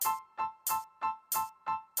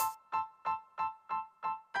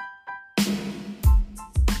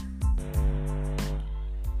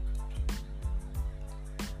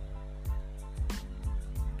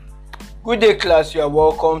Good day, class. You are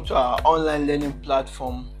welcome to our online learning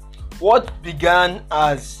platform. What began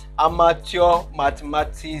as amateur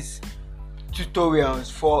mathematics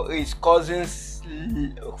tutorials for his cousin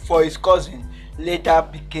later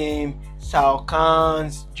became Shao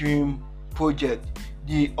Kahn's dream project,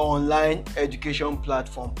 the online education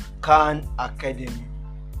platform Khan Academy.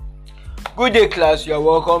 Good day, class. You are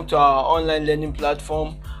welcome to our online learning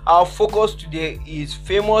platform. Our focus today is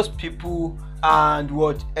famous people and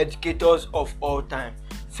educators of all time.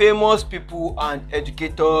 Famous people and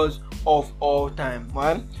educators of all time.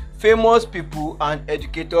 Right? Famous people and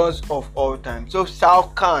educators of all time. So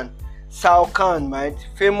Shao Kahn, right?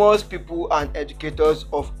 Famous people and educators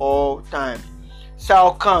of all time.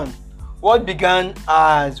 Shao Kahn, what began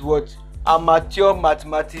as amateur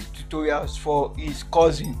mathematics tutorials for his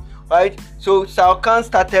cousin, right? So Shao Kahn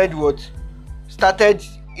started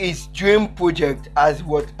his dream project as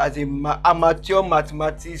an amateur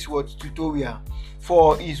mathematics tutorial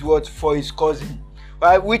for his cousin,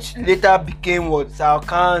 right, which later became Shao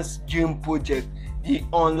Kahn's dream project, the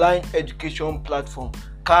online education platform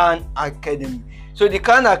Khan Academy. So the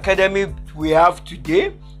Khan Academy we have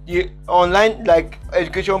today, the online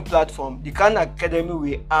education platform, the Khan Academy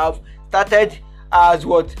we have started as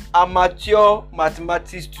amateur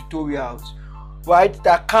mathematics tutorials, right,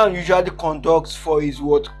 that Khan usually conducts for his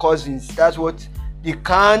cousins. That's what the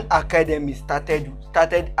Khan Academy started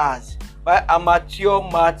as, right? Amateur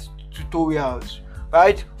math tutorials,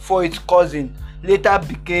 right, for his cousin. Later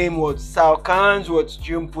became Shao Kahn's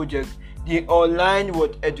dream project, the online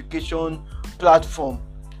education platform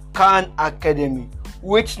Khan Academy,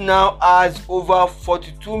 which now has over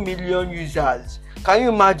 42 million users. Can you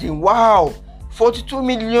imagine? Wow, 42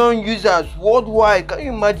 million users worldwide. Can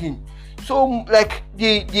you imagine? So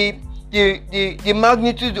the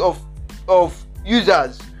magnitude of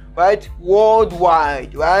users, right,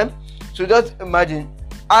 worldwide, right? So just imagine.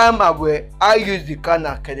 I am aware. I use the Khan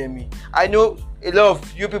Academy. I know a lot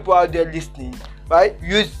of you people out there listening, right,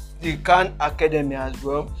 use the Khan Academy as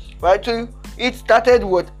well, right? So it started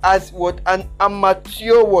as an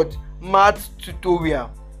amateur math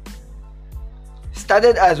tutorial.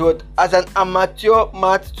 Started as an amateur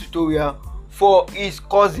math tutorial for his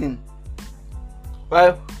cousin,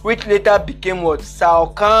 right, which later became Shao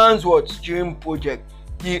Kahn's dream project,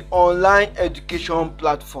 the online education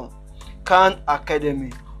platform Khan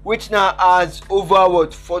Academy, which now has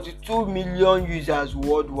over 42 million users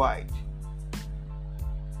worldwide.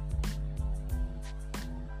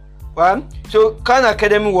 Right? So Khan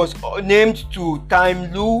Academy was named to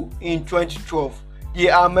Time Lu in 2012. The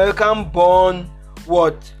American-born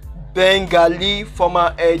Bengali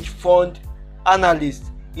former hedge fund analyst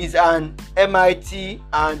is an MIT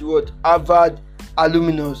and Harvard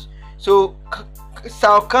alumnus. So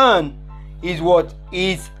Shao Kahn is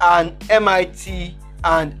an MIT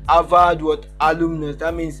and Harvard alumnus.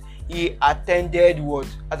 That means he attended at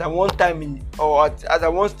one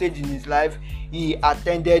stage in his life he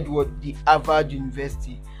attended the Harvard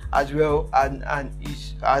University as well, and he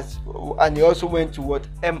also went to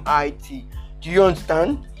MIT. Do you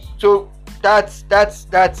understand? So that's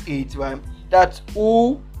it, right? That's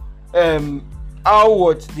who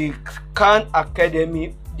how the Khan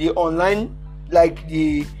Academy, the online,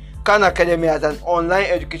 the Khan Academy as an online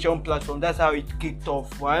education platform, that's how it kicked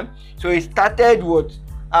off, right? So it started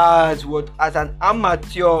as an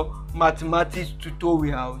amateur mathematics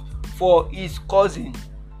tutorial for his cousin,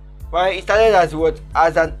 right? It started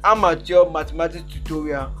as an amateur mathematics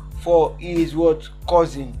tutorial for his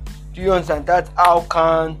cousin. Do you understand? That's how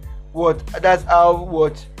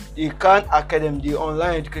the Khan Academy, the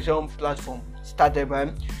online education platform, started,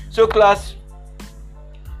 right? So class,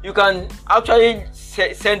 you can actually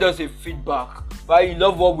send us a feedback, right? You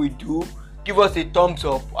love what we do, give us a thumbs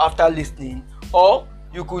up after listening, or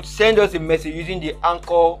you could send us a message using the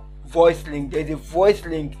Anchor voice link. There's a voice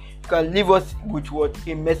link. You can leave us with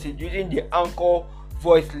a message using the Anchor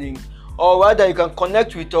voice link, or rather you can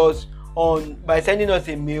connect with us by sending us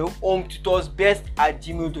a mail,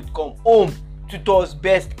 hometutorsbest@gmail.com,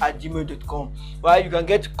 hometutorsbest@gmail.com, right? You can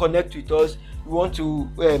get to connect with us. You want to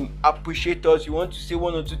appreciate us, you want to say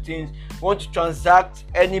one or two things, you want to transact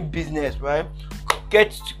any business, right?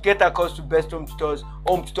 Get across to Best Home Tutors,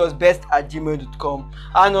 hometutorsbest@gmail.com,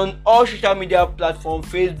 and on all social media platforms: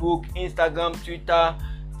 Facebook, Instagram, Twitter,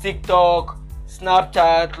 TikTok,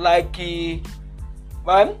 Snapchat, Likey,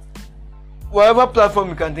 right? Whatever platform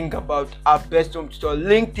you can think about at Best Home Tutors.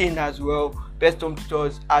 LinkedIn as well, Best Home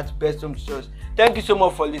Tutors, at Best Home Tutors. Thank you so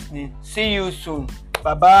much for listening. See you soon.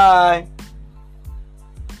 Bye bye.